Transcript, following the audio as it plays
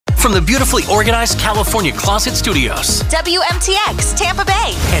from the beautifully organized California Closet Studios. WMTX, Tampa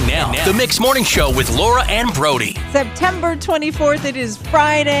Bay. And now, the Mix Morning Show with Laura and Brody. September 24th, it is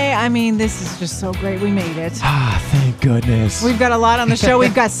Friday. I mean, this is just so great. We made it. Thank goodness. We've got a lot on the show.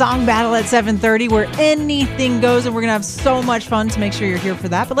 We've got Song Battle at 7:30 where anything goes, and we're going to have so much fun to make sure you're here for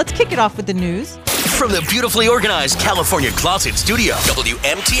that. But let's kick it off with the news. From the beautifully organized California Closet Studio,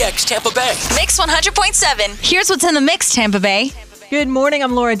 WMTX Tampa Bay. Mix 100.7. Here's what's in the mix, Tampa Bay. Good morning.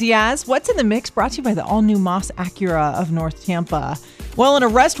 I'm Laura Diaz. What's in the mix brought to you by the all-new Moss Acura of North Tampa. Well, an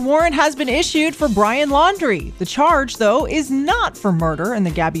arrest warrant has been issued for Brian Laundrie. The charge, though, is not for murder in the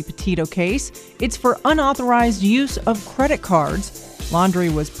Gabby Petito case. It's for unauthorized use of credit cards.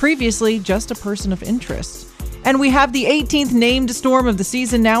 Laundrie was previously just a person of interest. And we have the 18th named storm of the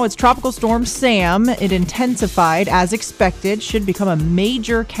season now. It's Tropical Storm Sam. It intensified as expected, should become a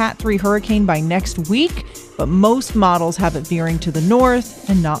major Cat 3 hurricane by next week. But most models have it veering to the north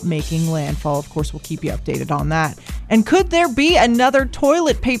and not making landfall. Of course, we'll keep you updated on that. And could there be another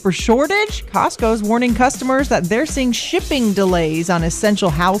toilet paper shortage? Costco's warning customers that they're seeing shipping delays on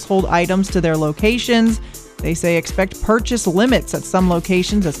essential household items to their locations. They say expect purchase limits at some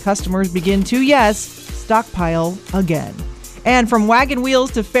locations as customers begin to, stockpile again. And from wagon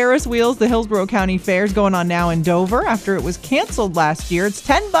wheels to Ferris wheels, the Hillsborough County Fair is going on now in Dover after it was canceled last year. It's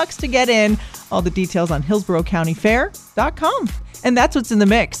 $10 to get in. All the details on hillsboroughcountyfair.com. And that's what's in the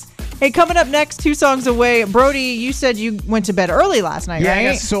mix. Hey, coming up next, 2 songs away. Brody, you said you went to bed early last night, right? I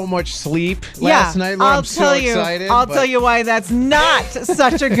got so much sleep last night. Laura, I'm so excited. I'll tell you why that's not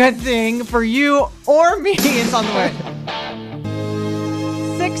such a good thing for you or me. It's on the way.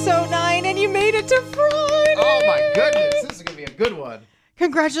 6:09, and you made it to Friday. Oh, my goodness. This is going to be a good one.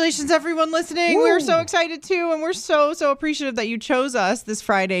 Congratulations, everyone listening. Woo. We're so excited, too, and we're so appreciative that you chose us this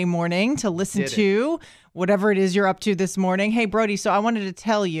Friday morning to listen to whatever it is you're up to this morning. Hey, Brody, so I wanted to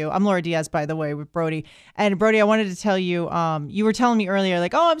tell you, I'm Laura Diaz, by the way, with Brody. And Brody, I wanted to tell you, you were telling me earlier,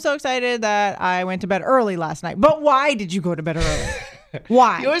 like, I'm so excited that I went to bed early last night. But why did you go to bed early?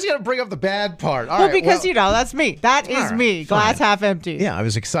 Why? You always got to bring up the bad part. Because, that's me. That is me. Glass half empty. Yeah, I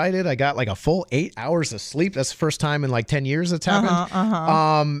was excited. I got like a full 8 hours of sleep. That's the first time in like 10 years that's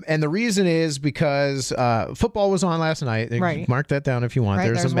happened. And the reason is because football was on last night. Right. Mark that down if you want. Right.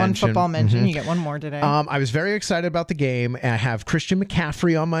 There's a one mention. football mention. You get one more today. I was very excited about the game. I have Christian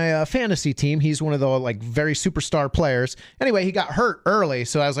McCaffrey on my fantasy team. He's one of the like very superstar players. Anyway, he got hurt early.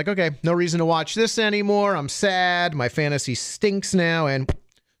 So I was like, okay, no reason to watch this anymore. I'm sad. My fantasy stinks now. And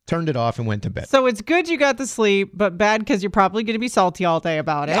turned it off and went to bed. So it's good you got the sleep, but bad because you're probably going to be salty all day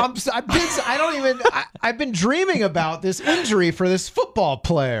about it. I've been dreaming about this injury for this football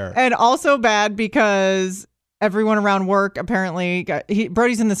player. And also bad because everyone around work apparently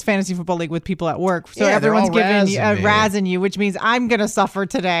Brody's in this fantasy football league with people at work. So everyone's razzing you, which means I'm going to suffer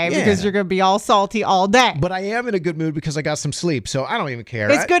today because you're going to be all salty all day. But I am in a good mood because I got some sleep, so I don't even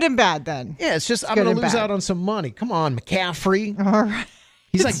care. It's good and bad then. Yeah, it's just I'm going to lose out on some money. Come on, McCaffrey. All right.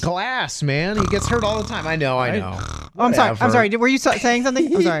 He's like glass, man. He gets hurt all the time. I know. I'm sorry. Were you saying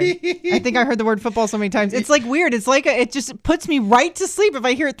something? I'm sorry. I think I heard the word football so many times. It's like weird. It's like it just puts me right to sleep if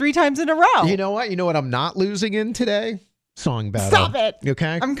I hear it 3 times in a row. You know what? You know what I'm not losing in today? Song battle. Stop it. You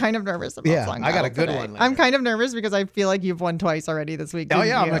okay? I'm kind of nervous about song battle. I got a good today. one. I'm kind of nervous because I feel like you've won twice already this week. Oh,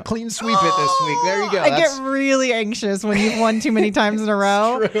 yeah. I'm going to clean sweep it this week. There you go. I get really anxious when you've won too many times in a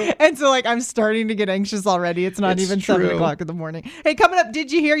row. And so, I'm starting to get anxious already. It's not even 7 o'clock in the morning. Hey, coming up,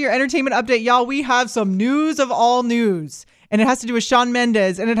 did you hear your entertainment update? Y'all, we have some news of all news. And it has to do with Shawn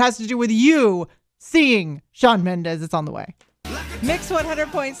Mendes. And it has to do with you seeing Shawn Mendes. It's on the way. Mix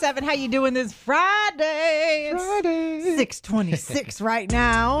 100.7. How you doing this Friday? It's Friday. 6:26 right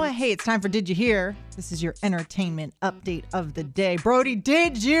now. Hey, it's time for Did You Hear? This is your entertainment update of the day. Brody,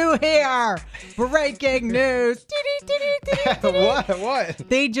 did you hear? Breaking news. What?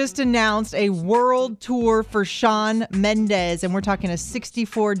 They just announced a world tour for Shawn Mendes, and we're talking a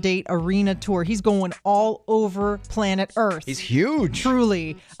 64-date arena tour. He's going all over planet Earth. He's huge.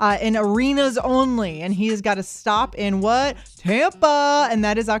 Truly. In arenas only. And he has got to stop in what? Tampa. And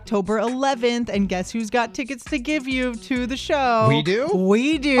that is October 11th. And guess who's got tickets to give you to the show? We do?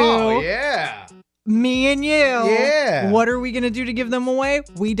 We do. Oh, yeah. Me and you. Yeah. What are we going to do to give them away?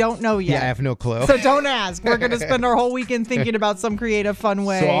 We don't know yet. Yeah, I have no clue. So don't ask. We're going to spend our whole weekend thinking about some creative, fun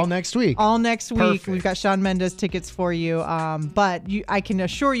way. So all next week. All next week. Perfect. We've got Shawn Mendes tickets for you. But I can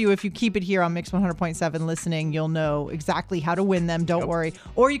assure you, if you keep it here on Mix 100.7 listening, you'll know exactly how to win them. Don't worry.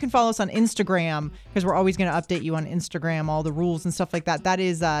 Or you can follow us on Instagram because we're always going to update you on Instagram, all the rules and stuff like that. That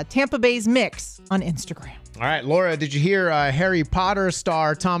is Tampa Bay's Mix on Instagram. All right, Laura, did you hear Harry Potter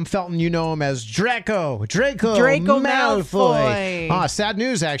star Tom Felton? You know him as Draco Malfoy. Sad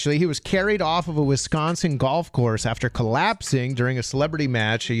news, actually. He was carried off of a Wisconsin golf course after collapsing during a celebrity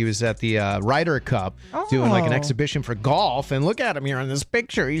match. He was at the Ryder Cup doing like an exhibition for golf. And look at him here in this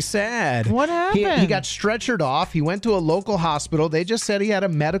picture. He's sad. What happened? He got stretchered off. He went to a local hospital. They just said he had a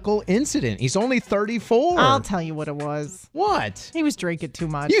medical incident. He's only 34. I'll tell you what it was. What? He was drinking too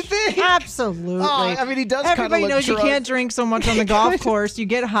much. You think? Absolutely. Oh, I mean, he does kind of Everybody knows you can't drink so much on the golf course. You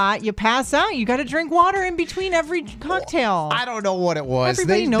get hot, you pass out. You got to drink water in between every cocktail. I don't know what it was.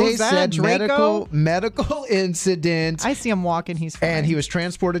 Everybody knows they that. said Draco? medical incident. I see him walking. He's fine. And he was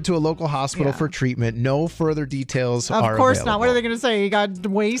transported to a local hospital for treatment. No further details are available. Of course not. What are they going to say? He got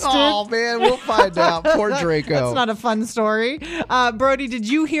wasted? Oh, man. We'll find out. Poor Draco. That's not a fun story. Brody, did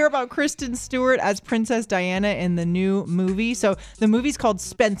you hear about Kristen Stewart as Princess Diana in the new movie? So the movie's called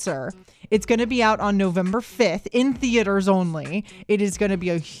Spencer. It's going to be out on November 5th in theaters only. It is going to be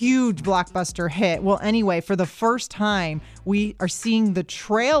a huge blockbuster hit. Well, anyway, for the first time, we are seeing the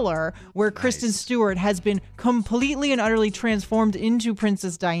trailer where Kristen Stewart has been completely and utterly transformed into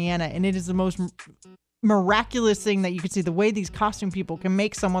Princess Diana. And it is the most miraculous thing that you could see. The way these costume people can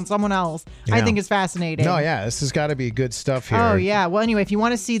make someone else, I think is fascinating. No, yeah, this has got to be good stuff here. Oh, yeah. Well, anyway, if you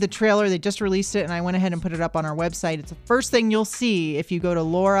want to see the trailer, they just released it, and I went ahead and put it up on our website. It's the first thing you'll see if you go to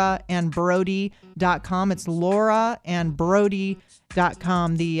lauraandbrody.com. It's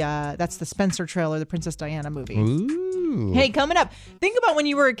lauraandbrody.com. That's the Spencer trailer, the Princess Diana movie. Ooh. Hey, coming up, think about when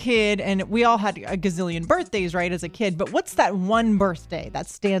you were a kid, and we all had a gazillion birthdays, right, as a kid, but what's that one birthday that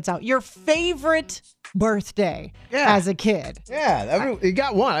stands out? Your favorite birthday as a kid? Yeah, you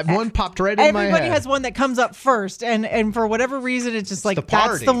got one. One popped right in my head. Everybody has one that comes up first, and for whatever reason, it's just like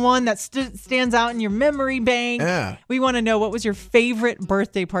that's the one that stands out in your memory bank. Yeah. We want to know, what was your favorite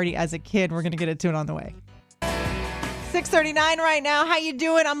birthday party as a kid? We're going to get into it on the way. 6:39 right now. How you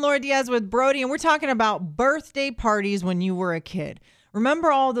doing? I'm Laura Diaz with Brody, and we're talking about birthday parties when you were a kid. Remember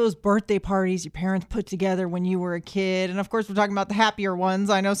all those birthday parties your parents put together when you were a kid? And of course, we're talking about the happier ones.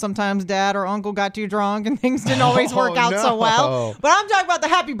 I know sometimes dad or uncle got too drunk and things didn't always work out so well. But I'm talking about the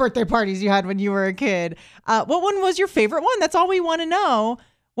happy birthday parties you had when you were a kid. What one was your favorite one? That's all we want to know.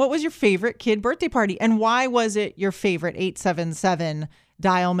 What was your favorite kid birthday party? And why was it your favorite? 877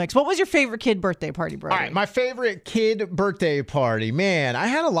 Dial Mix. What was your favorite kid birthday party, Brody? All right, my favorite kid birthday party. Man, I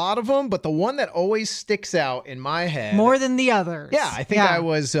had a lot of them, but the one that always sticks out in my head. More than the others. Yeah, I think I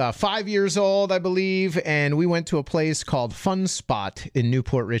was 5 years old, I believe, and we went to a place called Fun Spot in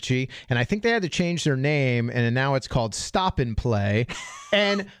Newport Richey, and I think they had to change their name, and now it's called Stop and Play.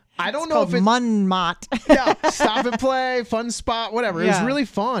 And I don't know if it's Munmot. Yeah, Stop and Play, Fun Spot, whatever. It was really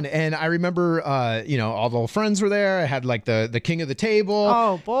fun. And I remember, all the friends were there. I had like the king of the table.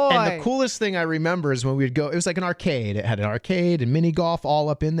 Oh, boy. And the coolest thing I remember is when we'd go, it was like an arcade. It had an arcade and mini golf all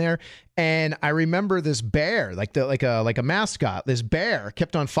up in there. And I remember this bear, like a mascot. This bear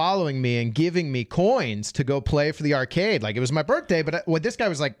kept on following me and giving me coins to go play for the arcade. Like it was my birthday, but this guy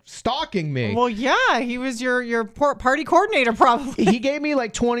was like stalking me. Well, yeah, he was your party coordinator probably. He gave me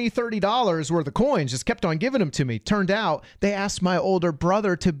like $20, $30 worth of coins. Just kept on giving them to me. Turned out they asked my older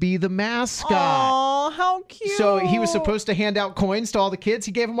brother to be the mascot. Oh, how cute! So he was supposed to hand out coins to all the kids.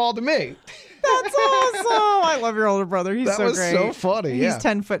 He gave them all to me. That's awesome. I love your older brother. He's so great. That was so funny. He's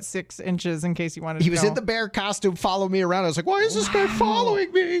 10 foot 6 inches, in case you wanted to know. He was in the bear costume, following me around. I was like, why is this guy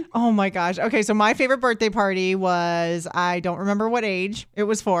following me? Oh my gosh. Okay, so my favorite birthday party was, I don't remember what age it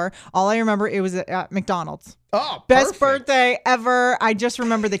was for. All I remember, it was at McDonald's. Oh, best birthday ever. I just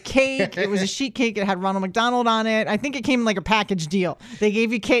remember the cake. It was a sheet cake. It had Ronald McDonald on it. I think it came in like a package deal. They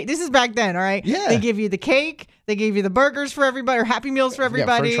gave you cake. This is back then, all right? Yeah. They give you the cake. They gave you the burgers for everybody, or Happy Meals for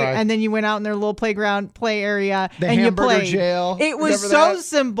everybody. And then you went out in their little playground, play area, and you played. Jail. It was so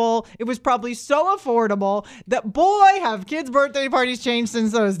simple. It was probably so affordable that, boy, have kids' birthday parties changed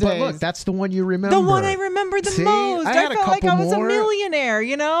since those days. But look, that's the one you remember. The one I remember the most. I felt like I was a millionaire,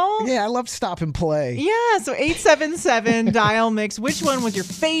 you know? Yeah, I love Stop and Play. Yeah, so 877 Dial Mix. Which one was your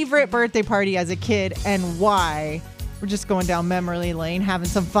favorite birthday party as a kid and why? We're just going down memory lane, having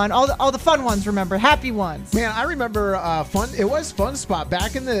some fun. All the fun ones, remember, happy ones. Man, I remember fun. It was Fun Spot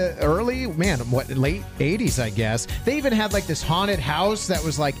back in the late 80s, I guess. They even had like this haunted house that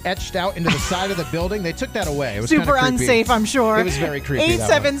was like etched out into the side of the building. They took that away. It was super unsafe, I'm sure. It was very creepy.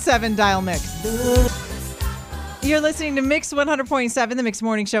 877 Dial Mix. You're listening to Mix 100.7, the Mix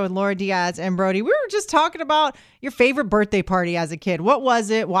Morning Show with Laura Diaz and Brody. We were just talking about your favorite birthday party as a kid. What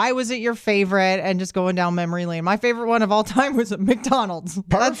was it? Why was it your favorite? And just going down memory lane. My favorite one of all time was at McDonald's.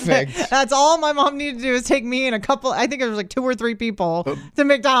 Perfect. That's all my mom needed to do is take me and I think it was like 2 or 3 people to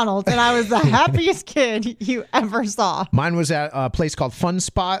McDonald's. And I was the happiest kid you ever saw. Mine was at a place called Fun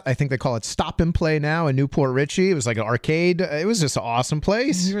Spot. I think they call it Stop and Play now in Newport Richie. It was like an arcade. It was just an awesome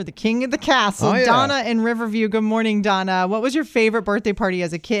place. You were the king of the castle. Oh, yeah. Donna in Riverview. Good morning, Donna. What was your favorite birthday party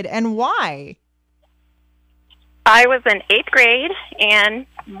as a kid and why? I was in 8th grade, and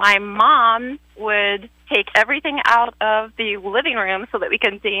my mom would take everything out of the living room so that we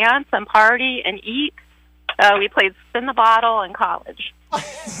could dance and party and eat. We played Spin the Bottle in college.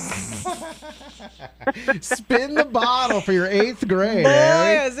 Spin the bottle for your 8th grade. Boy,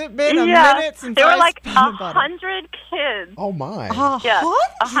 eh? has it been a minute since there were like spun the bottle. 100 kids. Oh, my. Yes,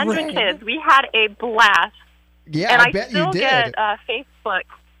 100 kids. We had a blast. Yeah, And I bet you did. get Facebook.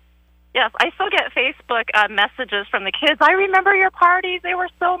 Yes, I still get Facebook messages from the kids. I remember your parties. They were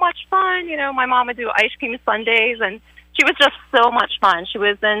so much fun. You know, my mom would do ice cream sundaes, and she was just so much fun. She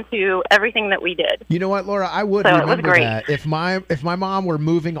was into everything that we did. You know what, Laura? I would So it was remember great. that. If my mom were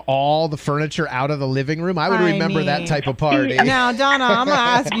moving all the furniture out of the living room, I would remember that type of party. Now, Donna, I'm going to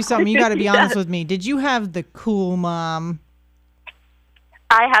ask you something. You got to be honest with me. Did you have the cool mom?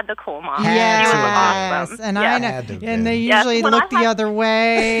 I had the cool mom. Had She to. was awesome. And Yes. I know, Had to have and they been. usually Yes, when look I the other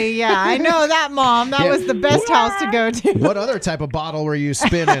way. Yeah, I know that mom. That was the best house to go to. What other type of bottle were you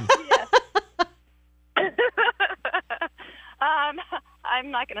spinning? I'm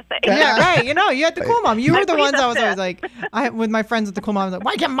not going to say. Yeah, right. You know, you had the cool mom. You were the ones I was believe always like, with my friends with the cool mom, I was like,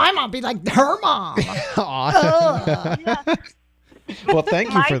 why can't my mom be like her mom? Aw. Well, thank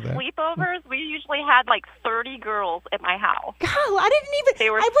you My for that. sleepovers, we usually had like 30 girls at my house. God, I didn't even. They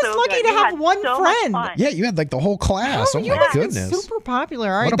were I was so lucky good. to We have had one so much friend. fun. Yeah, you had like the whole class. Oh, you my must have been goodness. super popular.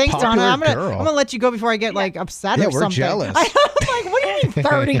 All right, What a thanks, Donna. popular I'm girl. gonna let you go before I get like upset Yeah, or we're something. jealous. I was like, what do you mean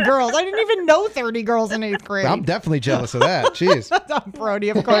 30 girls? I didn't even know 30 girls in 8th grade. I'm definitely jealous of that. Jeez. Brody,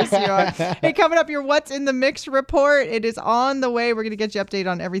 of course you are. Hey, coming up, your What's in the Mix report. It is on the way. We're going to get you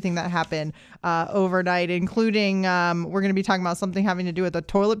updated on everything that happened overnight, including we're going to be talking about something having to do with the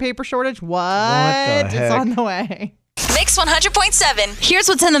toilet paper shortage. What? the It's heck? on the way. Mix 100.7. Here's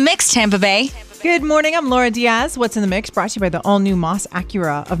what's in the mix, Tampa Bay. Good morning. I'm Laura Diaz. What's in the Mix brought to you by the all-new Moss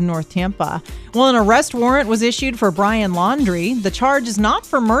Acura of North Tampa. Well, an arrest warrant was issued for Brian Laundrie. The charge is not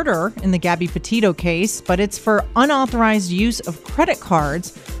for murder in the Gabby Petito case, but it's for unauthorized use of credit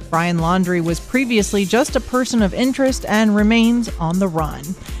cards. Brian Laundrie was previously just a person of interest and remains on the run.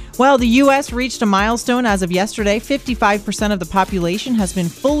 Well, the U.S. reached a milestone as of yesterday. 55% of the population has been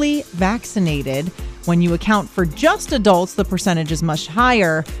fully vaccinated. When you account for just adults, the percentage is much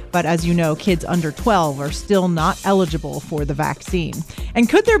higher. But as you know, kids under 12 are still not eligible for the vaccine. And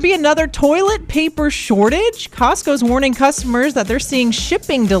could there be another toilet paper shortage? Costco's warning customers that they're seeing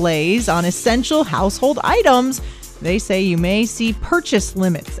shipping delays on essential household items. They say you may see purchase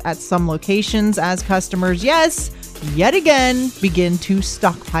limits at some locations as customers, yet again, begin to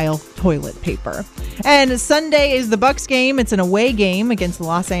stockpile toilet paper. And Sunday is the Bucks game. It's an away game against the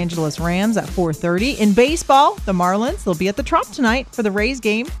Los Angeles Rams at 4:30. In baseball, the Marlins, they'll be at the Trop tonight for the Rays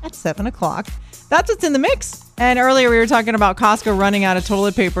game at 7 o'clock. That's what's in the mix. And earlier we were talking about Costco running out of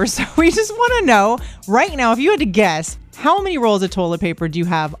toilet paper. So we just want to know right now, if you had to guess, how many rolls of toilet paper do you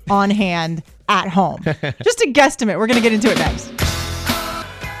have on hand at home? Just a guesstimate. We're going to get into it next.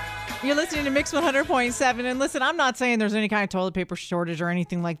 You're listening to Mix 100.7. And listen, I'm not saying there's any kind of toilet paper shortage or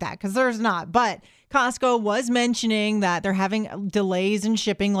anything like that, because there's not. But Costco was mentioning that they're having delays in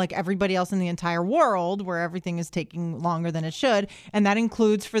shipping like everybody else in the entire world, where everything is taking longer than it should. And that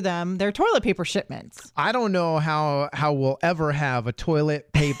includes for them their toilet paper shipments. I don't know how we'll ever have a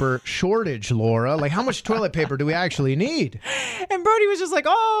toilet paper shortage, Laura. Like, how much toilet paper do we actually need? And Brody was just like,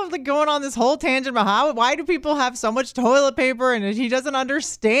 going on this whole tangent about why do people have so much toilet paper, and he doesn't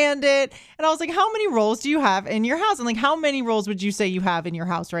understand it. And I was like, how many rolls do you have in your house? And like, how many rolls would you say you have in your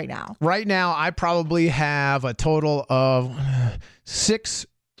house right now? Right now, I probably have a total of 6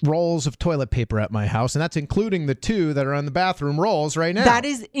 rolls of toilet paper at my house, and that's including the 2 that are on the bathroom rolls right now. That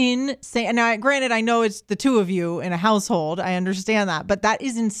is insane. Now, granted, I know it's the 2 of you in a household. I understand that, but that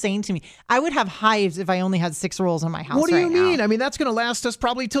is insane to me. I would have hives if I only had 6 rolls in my house. What do you right mean? now. I mean, that's going to last us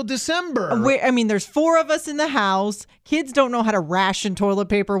probably till December. There's 4 of us in the house. Kids don't know how to ration toilet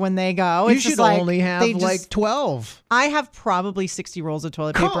paper when they go. You It's just should like, only have they like just- 12. I have probably 60 rolls of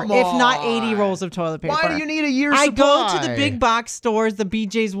toilet paper, Come if not on. 80 rolls of toilet paper. Why do you need a year's I supply? go to the big box stores, the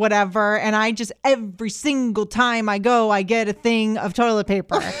BJ's, whatever, and I just every single time I go, I get a thing of toilet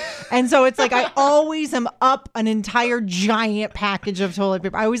paper. And so it's like I always am up an entire giant package of toilet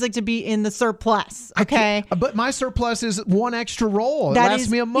paper. I always like to be in the surplus. Okay. But my surplus is one extra roll. It That lasts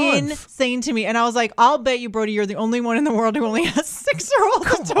is me a month. insane to me. And I was like, I'll bet you, Brody, you're the only one in the world who only has 6 rolls of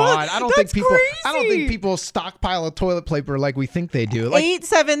Come toilet. on. I don't think Crazy. people stockpile a toilet paper like we think they do. Like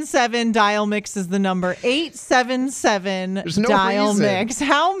 877 dial mix is the number. 877 There's no dial reason. mix.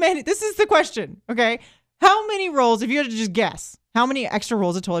 How many? This is the question. Okay. How many rolls, if you had to just guess, how many extra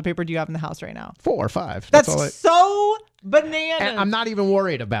rolls of toilet paper do you have in the house right now? 4 or 5. That's all so bananas. and I'm not even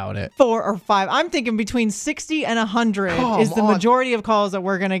worried about it. 4 or 5. I'm thinking between 60 and 100 Come is the on. majority of calls that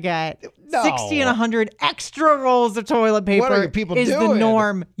we're going to get. No. 60 and 100 extra rolls of toilet paper What are you people is the doing?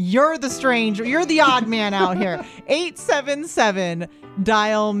 norm. You're the stranger. You're the odd man out here. 877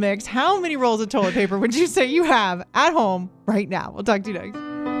 dial mix. How many rolls of toilet paper would you say you have at home right now? We'll talk to you next.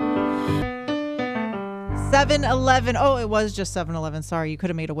 7-Eleven. Oh, it was just 7-Eleven. Sorry, you could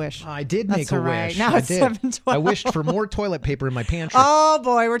have made a wish. I did That's make a all right. wish. Now I it's did. 7:12. I wished for more toilet paper in my pantry. Oh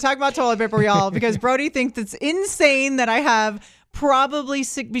boy, we're talking about toilet paper, y'all, because Brody thinks it's insane that I have probably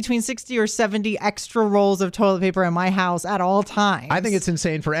between 60 or 70 extra rolls of toilet paper in my house at all times. I think it's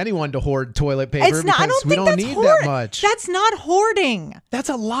insane for anyone to hoard toilet paper It's not. I because don't we think don't that's need hoard. that much. That's not hoarding. That's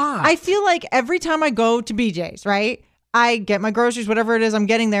a lot. I feel like every time I go to BJ's, right? I get my groceries, whatever it is I'm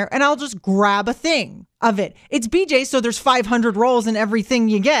getting there, and I'll just grab a thing of it. It's BJ's, so there's 500 rolls in everything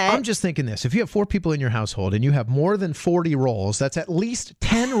you get. I'm just thinking this. If you have 4 people in your household and you have more than 40 rolls, that's at least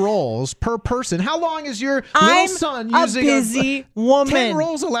 10 rolls per person. How long is your little son using a busy woman. 10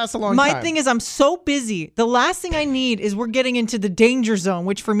 rolls will last a long time. My thing is I'm so busy. The last thing I need is we're getting into the danger zone,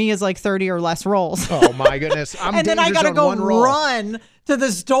 which for me is like 30 or less rolls. Oh my goodness. I'm and then I danger gotta zone go 1 roll. run to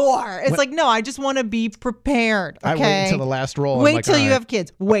the store. It's like, no, I just want to be prepared. Okay? I wait until the last roll. I'm Wait like, till all you right, have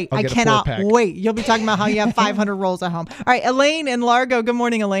kids. Wait, I'll I get a cannot 4-pack. wait. You'll be talking about how you have 500 rolls at home. All right, Elaine in Largo. Good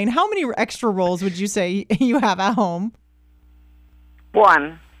morning, Elaine. How many extra rolls would you say you have at home?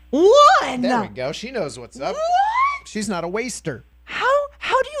 1. One. There we go. She knows what's up. What? She's not a waster.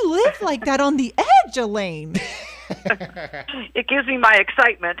 How do you live like that on the edge, Elaine? It gives me my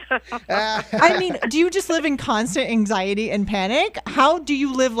excitement. I mean, do you just live in constant anxiety and panic? How do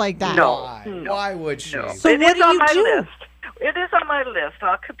you live like that? No. Why would she? No. So It what is do on you my do? list. It is on my list.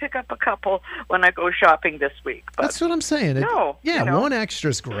 I'll pick up a couple when I go shopping this week. But That's what I'm saying. No, Yeah, you know. 1 extra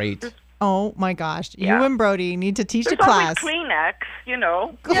is great. Oh my gosh. Yeah. You and Brody need to teach a there's class. always Kleenex, you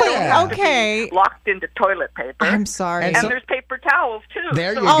know. Wait, You don't have to be okay. locked into toilet paper. I'm sorry. And And so- there's paper towels too.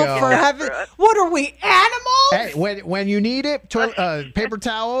 There you Oh, go. for heaven! What are we, animals? Hey, when you need it, paper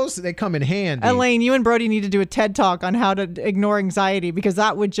towels, they come in handy. Elaine, you and Brody need to do a TED Talk on how to ignore anxiety because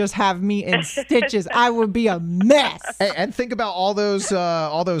that would just have me in stitches. I would be a mess. Hey, and think about all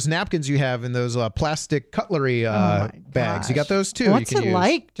those napkins you have in those plastic cutlery bags. You got those too. What's you it can use.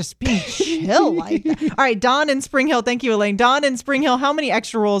 like just being chill like that? All right, Dawn in Spring Hill. Thank you, Elaine. Dawn in Spring Hill, how many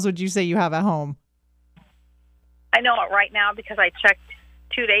extra rolls would you say you have at home? I know it right now because I checked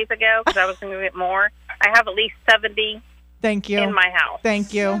 2 days ago because I was going to get more. I have at least 70 Thank you. in my house.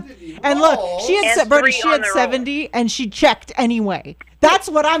 Thank you. And look, she had And Brody, 3 she on had the roll. 70 and she checked anyway. That's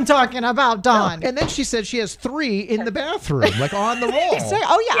what I'm talking about, Dawn. And then she said she has 3 in the bathroom, like on the roll. So-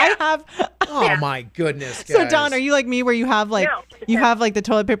 oh yeah, I have. Oh my goodness, guys. So Dawn, are you like me where you have like No, you have like the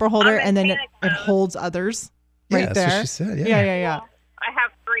toilet paper holder I'm in and then panic it mode. holds others Yeah, right that's what there? she said, yeah. Yeah. I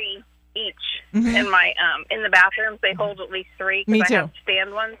have 3 each Mm-hmm. in my in the bathrooms. They hold at least 3 Me because I too. have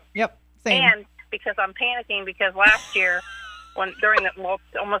stand ones. Yep. Same. And because I'm panicking because last year,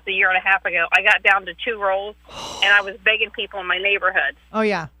 almost a year and a half ago, I got down to 2 rolls, and I was begging people in my neighborhood. Oh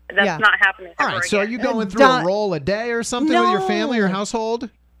yeah. That's yeah. not happening. All ever right, so are again. you going through Dawn- a roll a day or something with your family or No. household?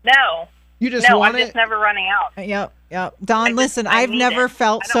 No, You just no, want I'm it? just never running out. Yep. Dawn, listen, I I've need never it.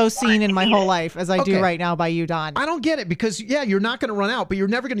 felt I so don't want seen it, in I my need whole it. life as I do Okay. right now by you, Dawn. I don't get it because, yeah, you're not going to run out, but you're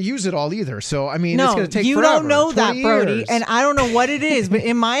never going to use it all either. So, I mean, it's No, going to take you forever. don't know that, 20 Brody. years. And I don't know what it is, but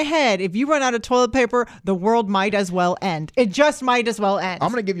in my head, if you run out of toilet paper, the world might as well end. It just might as well end.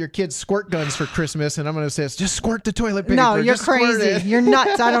 I'm going to give your kids squirt guns for Christmas, and I'm going to say, just squirt the toilet paper. No, you're Just squirt crazy. it. You're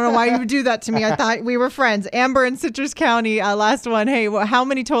nuts. I don't know why you would do that to me. I thought we were friends. Amber in Citrus County, last one. Hey, how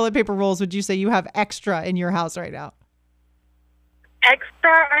many toilet paper rolls would you say you have extra in your house right now? Extra,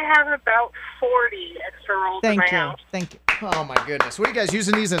 I have about 40 extra rolls in Thank my you. house. Thank you. Oh, my goodness. What are you guys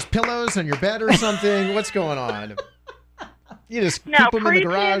using these as pillows on your bed or something? What's going on? You just No, keep them in the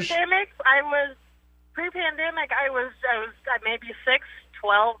garage. Pre-pandemic, I was maybe 6,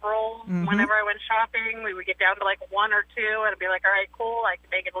 12 rolls. Mhm. Whenever I went shopping, we would get down to like 1 or 2, and I'd be like, all right, cool, I can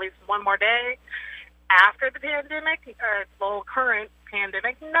make it at least one more day. After the pandemic, current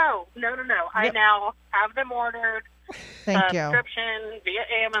pandemic, no. I now have them ordered. Thank you. subscription via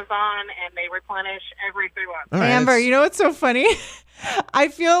Amazon, and they replenish every 3 months. All right, Amber, that's- you know what's so funny? I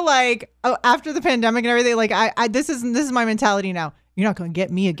feel like after the pandemic and everything, like I this is my mentality now. You're not going to get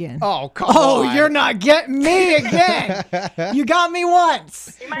me again. Oh, come Oh, on. you're not getting me again. You got me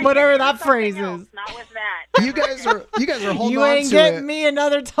once. You might Whatever get that something phrase else, is. Not with that. You guys are holding You on ain't to getting it. me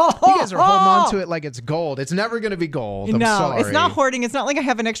another time. You guys are holding on to it like it's gold. It's never going to be gold. I'm No, sorry. it's not hoarding. It's not like I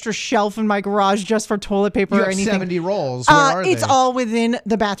have an extra shelf in my garage just for toilet paper You or have anything. 70 rolls. Where are It's they? all within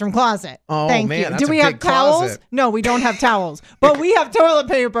the bathroom closet. Oh, Thank man, you. that's Do a we have big towels? closet. No, we don't have towels. But we have toilet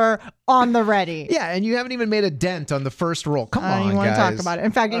paper on the ready. Yeah, and you haven't even made a dent on the first roll. Come I don't on, even want to guys. talk about it.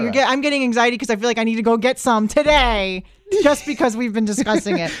 In fact, All right. I'm getting anxiety because I feel like I need to go get some today just because we've been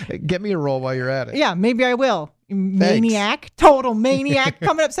discussing it. Get me a roll while you're at it. Yeah, maybe I will. Maniac, total maniac.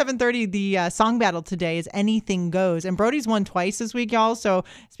 Coming up 7:30, the song battle today is Anything Goes. And Brody's won twice this week, y'all. So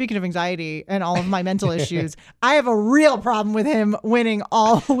speaking of anxiety and all of my mental issues, I have a real problem with him winning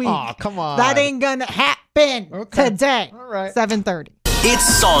all week. Aw, come on. That ain't gonna happen today. All right. 7:30.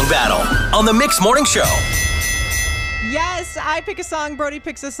 It's Song Battle on the Mix Morning Show. Yes, I pick a song, Brody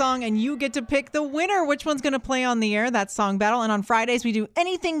picks a song, and you get to pick the winner. Which one's going to play on the air? That's Song Battle. And on Fridays, we do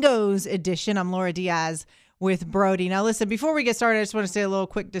Anything Goes edition. I'm Laura Diaz with Brody. Now, listen, before we get started, I just want to say a little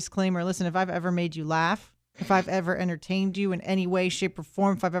quick disclaimer. Listen, if I've ever made you laugh, if I've ever entertained you in any way, shape, or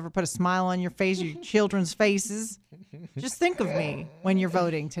form, if I've ever put a smile on your face or your children's faces, just think of me when you're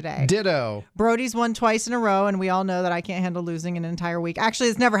voting today. Ditto. Brody's won twice in a row, and we all know that I can't handle losing an entire week. Actually,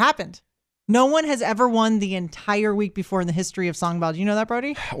 it's never happened. No one has ever won the entire week before in the history of Song Battle. Do you know that,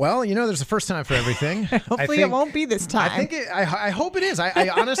 Brody? Well, there's a first time for everything. Hopefully it won't be this time. I think I hope it is. I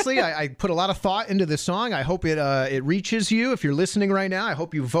honestly, I put a lot of thought into this song. I hope it reaches you. If you're listening right now, I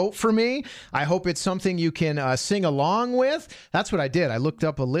hope you vote for me. I hope it's something you can sing along with. That's what I did. I looked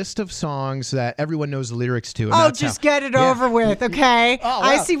up a list of songs that everyone knows the lyrics to. And Get it over with, okay? Oh, wow.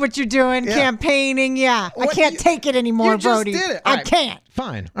 I see what you're doing, Yeah. campaigning. Yeah, I What can't you- take it anymore, You just Brody. did it. All I right. can't.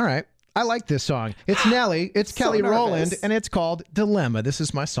 Fine. All right. I like this song. It's Nelly. It's So Kelly nervous. Rowland, and it's called Dilemma. This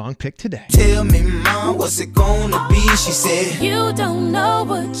is my song pick today. Tell me, Mom, what's it gonna be? She said, You don't know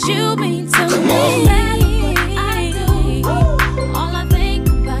what you mean to Come me. on. I do. All I think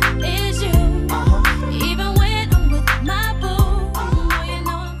about is you. Even when I'm with my boo. Oh, you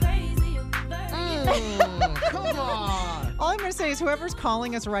know I'm crazy over you. Come on. All I'm going to say is whoever's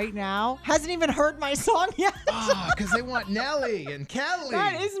calling us right now hasn't even heard my song yet. Because they want Nelly and Kelly.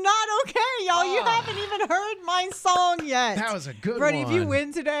 That is not okay, y'all. You haven't even heard my song yet. That was a good Brody, one. if you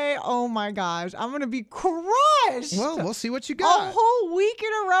win today, oh my gosh, I'm going to be crushed. Well, we'll see what you a got. whole week in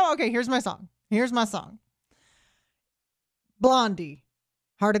a row. Okay, here's my song. Blondie,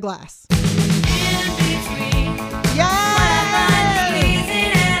 Heart of Glass. Yes!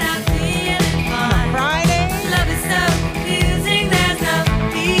 Friday. Love is so confusing, there's no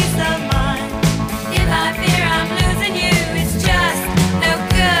peace of mind. If I fear I'm losing you, it's just no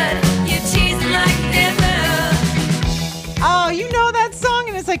good. You're cheesing like never. Oh, you know that song,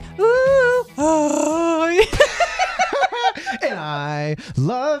 and it's like, ooh, oh. And I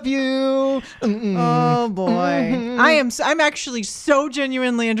love you. Mm-mm. Oh boy, I'm actually so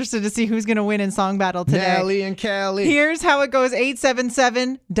genuinely interested to see who's going to win in Song Battle today. Nelly and Kelly. Here's how it goes: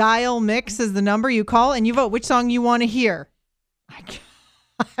 877 dial mix is the number you call, and you vote which song you want to hear. I'm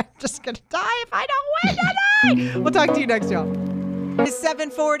just gonna die if I don't win today. We'll talk to you next, y'all. It's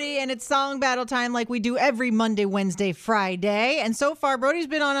 7:40 and it's Song Battle time, like we do every Monday, Wednesday, Friday. And so far, Brody's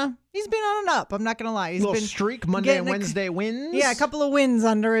been on an up. I'm not gonna lie. He's Little been streak, Monday and getting Wednesday wins. Yeah, a couple of wins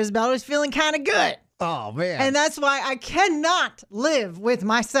under his belt. He's feeling kind of good. Oh, man. And that's why I cannot live with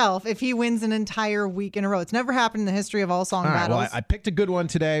myself if he wins an entire week in a row. It's never happened in the history of all song all right, battles. well, I picked a good one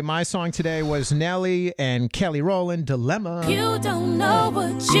today. My song today was Nelly and Kelly Rowland, Dilemma. You don't know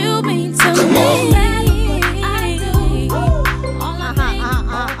what you mean to me. I do. All I think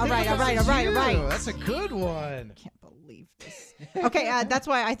All right. That's a good one. Can't believe this. Okay, that's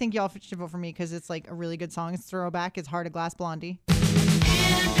why I think y'all should vote for me, because it's like a really good song. It's throwback. It's Heart of Glass, Blondie.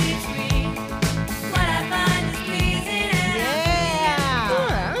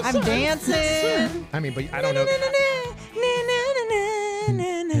 Yeah. I'm dancing. I mean, but I don't know.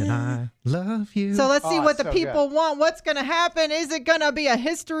 And I love you. So let's see Oh, what the so people good. want. What's going to happen? Is it going to be a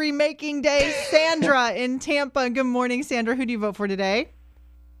history-making day? Sandra in Tampa. Good morning, Sandra. Who do you vote for today?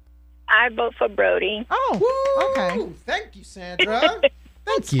 I vote for Brody. Oh, okay. Ooh, thank you, Sandra.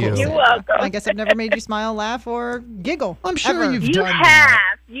 Thank you. You're welcome. I guess I've never made you smile, laugh, or giggle. I'm sure ever. you've You done have.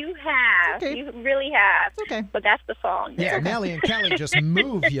 that. you have. Okay. You really have. Okay. But that's the song. Yeah, Nelly and Kelly just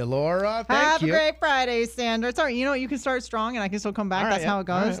move you, Laura. Thank Have you. a great Friday, Sandra. It's all right. You know what? You can start strong and I can still come back. All right, That's yeah. how it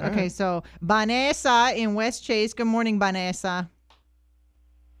goes. All right, Okay, so Vanessa in West Chase. Good morning, Vanessa.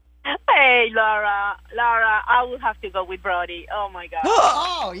 Hey, Laura. Laura, I will have to go with Brody. Oh, my God.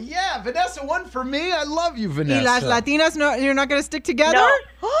 Oh, yeah. Vanessa, one for me. I love you, Vanessa. Y las Latinas, no, you're not going to stick together? No.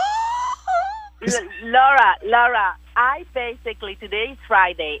 Laura, I basically, today is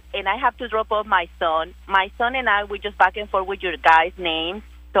Friday, and I have to drop off my son. My son and I, we just back and forth with your guys' names,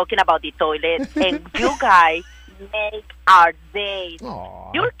 talking about the toilet, and you guys make our days.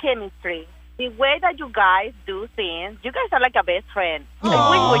 Aw. Your chemistry, the way that you guys do things, you guys are like a best friend. And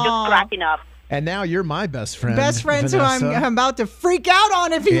Aw. we were just cracking up. And now you're my best friend. Best friends Vanessa. who I'm about to freak out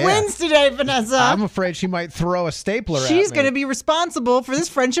on if he Yeah. wins today, Vanessa. I'm afraid she might throw a stapler at me. She's going to be responsible for this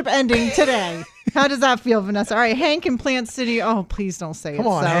friendship ending today. How does that feel, Vanessa? All right, Hank in Plant City. Oh, please don't say Come it.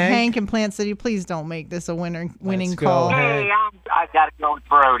 on, so. Hank. In Plant City, please don't make this a winning Let's go, call. Hank. I got to go with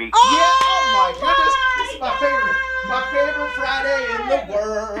Brody. Yeah, oh my goodness. This is my favorite. My favorite Friday in the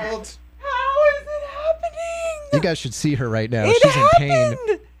world. How is it happening? You guys should see her right now. It She's happened. in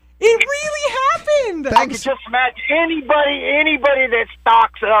pain. It really happened. I can just imagine anybody that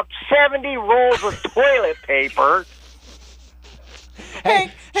stocks up 70 rolls of toilet paper.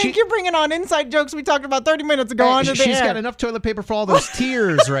 Hank, she- you're bringing on inside jokes we talked about 30 minutes ago onto the She's air. got enough toilet paper for all those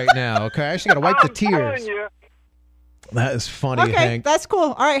tears right now, okay? She got to wipe the I'm telling tears. you. That is funny, Okay, Hank. that's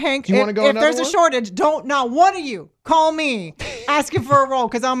cool. All right, Hank. Do you wanna go If another there's a one? shortage, not one of you call me asking for a roll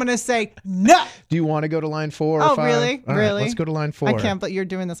because I'm going to say no. Do you want to go to line 4 or Oh, 5? really? All right, Really? let's go to line 4. I can't, but you're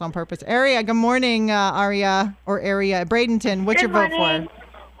doing this on purpose. Aria, good morning, Aria or Area. Bradenton, what's Good your vote morning. for?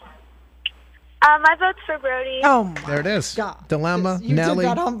 My vote's for Brody. Oh, my There it is. God. Dilemma, You Nelly,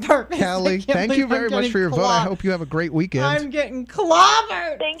 did that on purpose. I Kelly. can't Thank you believe I'm very much getting for your vote. I clobbered. hope you have a great weekend. I'm getting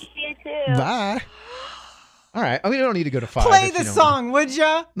clobbered. Thank you, too. Bye. All right. I mean, you don't need to go to 5. Play if the you don't song, would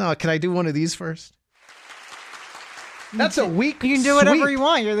ya? want. No, can I do one of these first? That's a weak You can do whatever sweep. you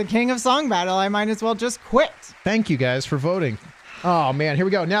want. You're the king of song battle. I might as well just quit. Thank you guys for voting. Oh, man. Here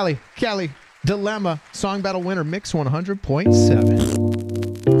we go. Nelly, Kelly, Dilemma, Song Battle winner, Mix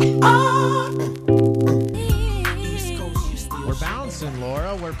 100.7. We're bouncing,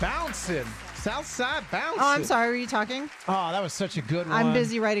 Laura. We're bouncing. Southside bouncing. Oh, I'm sorry. Were you talking? Oh, that was such a good one. I'm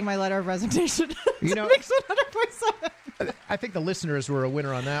busy writing my letter of resignation. You know- Mix 100.7. I think the listeners were a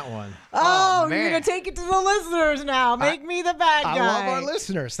winner on that one. Oh, man. you're going to take it to the listeners now. Make me the bad guy. I love our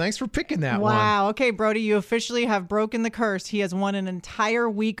listeners. Thanks for picking that one. Wow. Okay, Brody, you officially have broken the curse. He has won an entire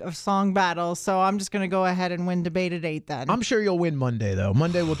week of song battles. So I'm just going to go ahead and win debate at 8 then. I'm sure you'll win Monday, though.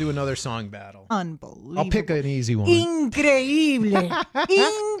 Monday we'll do another song battle. Unbelievable. I'll pick an easy one. Increíble.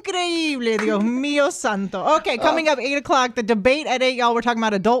 Increíble. Dios mío santo. Okay, coming up 8 o'clock, the debate at 8, y'all. We're talking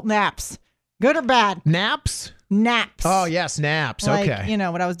about adult naps. Good or bad? Naps? Naps. Oh, yes, naps. Like, okay. you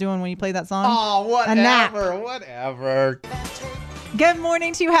know what I was doing when you played that song? Oh, A nap. whatever. Good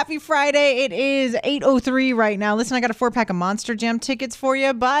morning to you. Happy Friday. It is 8:03 right now. Listen, I got a 4-pack of Monster Jam tickets for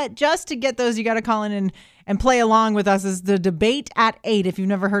you, but just to get those, you got to call in and play along with us. Is the debate at 8. If you've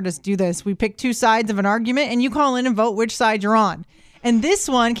never heard us do this, we pick two sides of an argument and you call in and vote which side you're on. And this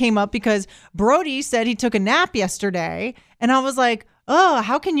one came up because Brody said he took a nap yesterday, and I was like, oh,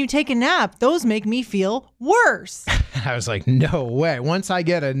 how can you take a nap? Those make me feel worse. I was like, no way. Once I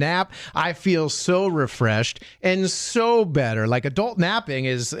get a nap, I feel so refreshed and so better. Like adult napping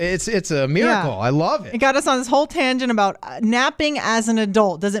it's a miracle. Yeah. I love It it. got us on this whole tangent about napping as an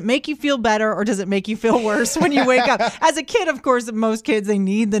adult. Does it make you feel better or does it make you feel worse when you wake up? As a kid, of course, most kids, they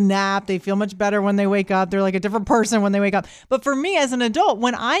need the nap. They feel much better when they wake up. They're like a different person when they wake up. But for me as an adult,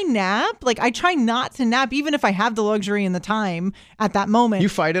 when I nap, like I try not to nap, even if I have the luxury and the time at that moment. You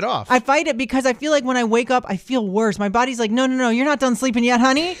fight it off. I fight it because I feel like when I wake up, I feel worse. My body's like, no, you're not done sleeping yet,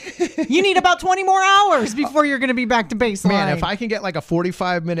 honey. You need about 20 more hours before you're going to be back to baseline. Man, if I can get like a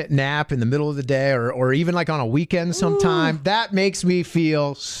 45-minute nap in the middle of the day or even like on a weekend sometime, that makes me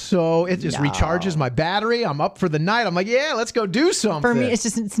feel so, it just recharges my battery. I'm up for the night. I'm like, yeah, let's go do something. For me,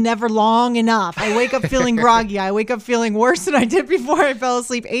 it's never long enough. I wake up feeling groggy. I wake up feeling worse than I did before I fell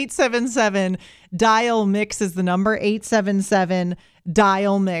asleep. 877 dial mix is the number. 877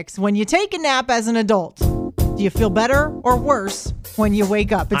 dial mix. When you take a nap as an adult, do you feel better or worse when you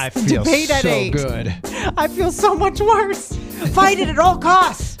wake up? It's I the feel debate at so 8. good. I feel so much worse. Fight it at all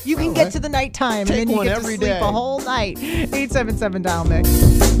costs. You can get to the nighttime Take and then you one get to every sleep day. a whole night. 877 dial mix.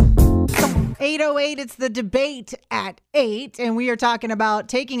 8:08, it's the debate at 8, and we are talking about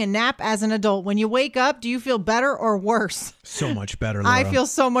taking a nap as an adult. When you wake up, do you feel better or worse? So much better, Laura. I feel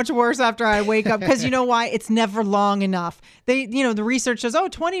so much worse after I wake up because you know why? It's never long enough. The research says,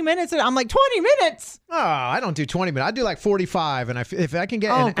 20 minutes. I'm like, 20 minutes? Oh, I don't do 20 minutes. I do like 45, and if I can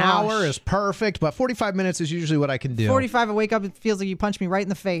get an hour is perfect, but 45 minutes is usually what I can do. 45, I wake up, it feels like you punch me right in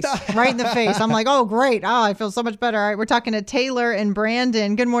the face. Right in the face. I'm like, oh, great. Oh, I feel so much better. All right, we're talking to Taylor and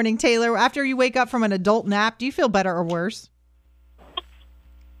Brandon. Good morning, Taylor. After you wake up from an adult nap, do you feel better or worse?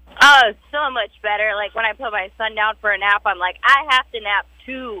 Oh, so much better. Like when I put my son down for a nap, I'm like, I have to nap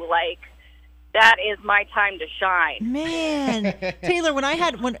too. Like that is my time to shine. Man, Taylor,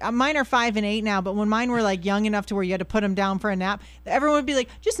 when mine are 5 and 8 now, but when mine were like young enough to where you had to put them down for a nap, everyone would be like,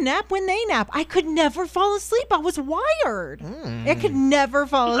 just nap when they nap. I could never fall asleep. I was wired. I could never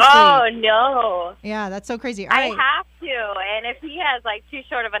fall asleep. Oh, no. Yeah, that's so crazy. All I right. have to. And if he has like too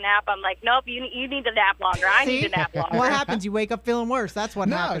short of a nap, I'm like, nope, you need to nap longer. I need to nap longer. What happens? You wake up feeling worse. That's what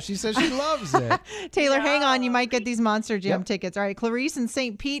happens. No, she says she loves it. Taylor, hang on. You might get these Monster Jam tickets. All right, Clarice in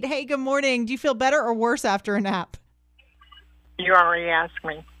St. Pete. Hey, good morning. Do you feel better or worse after a nap? You already asked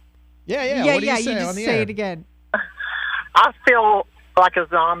me. Yeah. What do you say just on the say air? it again. I feel like a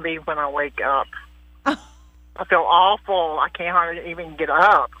zombie when I wake up. I feel awful. I can't hardly even get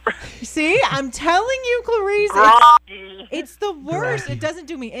up. See, I'm telling you, Clarice, Groggy. it's the worst. It doesn't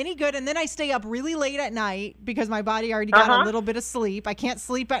do me any good. And then I stay up really late at night because my body already got a little bit of sleep. I can't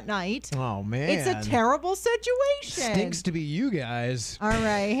sleep at night. Oh, man. It's a terrible situation. Stinks to be you guys. All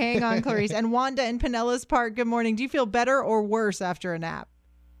right, hang on, Clarice. And Wanda in Pinellas Park, good morning. Do you feel better or worse after a nap?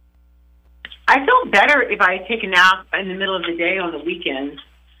 I feel better if I take a nap in the middle of the day on the weekends.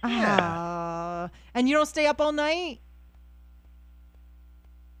 And you don't stay up all night?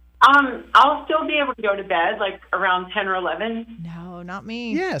 I'll still be able to go to bed like around 10 or 11. No, not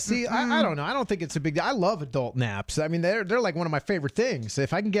me. Yeah, see, I don't know. I don't think it's a big deal. I love adult naps. I mean, they're like one of my favorite things.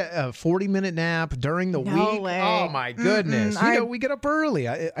 If I can get a 40-minute nap during the week, way. oh my goodness. We get up early.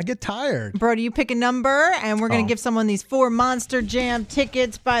 I get tired. Brody, you pick a number, and we're going to give someone these 4 Monster Jam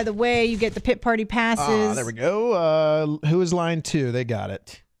tickets. By the way, you get the pit party passes. There we go. Who is line 2? They got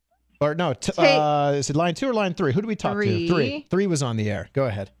it. Or no, is it line 2 or line 3? Who do we talk to? 3. 3 was on the air. Go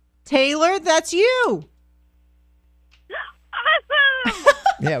ahead. Taylor, that's you. Awesome.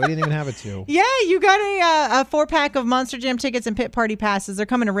 Yeah, we didn't even have a 2. Yeah, you got a 4-pack of Monster Jam tickets and pit party passes. They're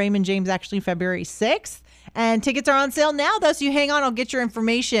coming to Raymond James actually February 6th. And tickets are on sale now, though, so you hang on. I'll get your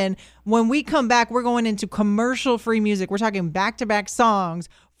information. When we come back, we're going into commercial-free music. We're talking back-to-back songs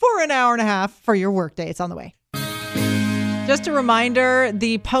for an hour and a half for your workday. It's on the way. Just a reminder,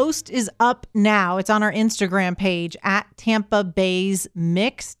 the post is up now. It's on our Instagram page at Tampa Bay's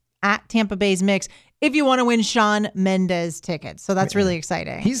Mix. At Tampa Bay's Mix, if you want to win Shawn Mendes tickets. So that's really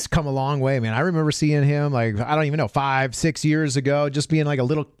exciting. He's come a long way, man. I remember seeing him like, I don't even know, 5-6 years ago, just being like a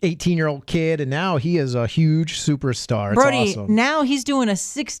little 18-year-old kid. And now he is a huge superstar. It's Brody, awesome. now he's doing a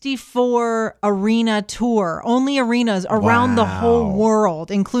 64 arena tour, only arenas around the whole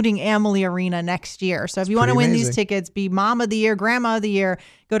world, including Amalie Arena next year. So if you want to win these tickets, be Mom of the Year, Grandma of the Year,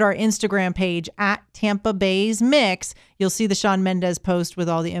 go to our Instagram page at Tampa Bay's Mix. You'll see the Shawn Mendes post with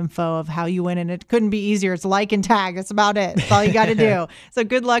all the info of how you win, and it couldn't be easier. It's like and tag. That's about it. That's all you got to do. So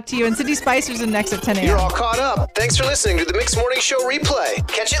good luck to you. And Cindy Spicer's in next at 10 a.m. You're all caught up. Thanks for listening to the Mix Morning Show replay.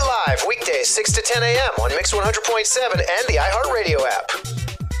 Catch it live weekdays 6 to 10 a.m. on Mix 100.7 and the iHeartRadio app.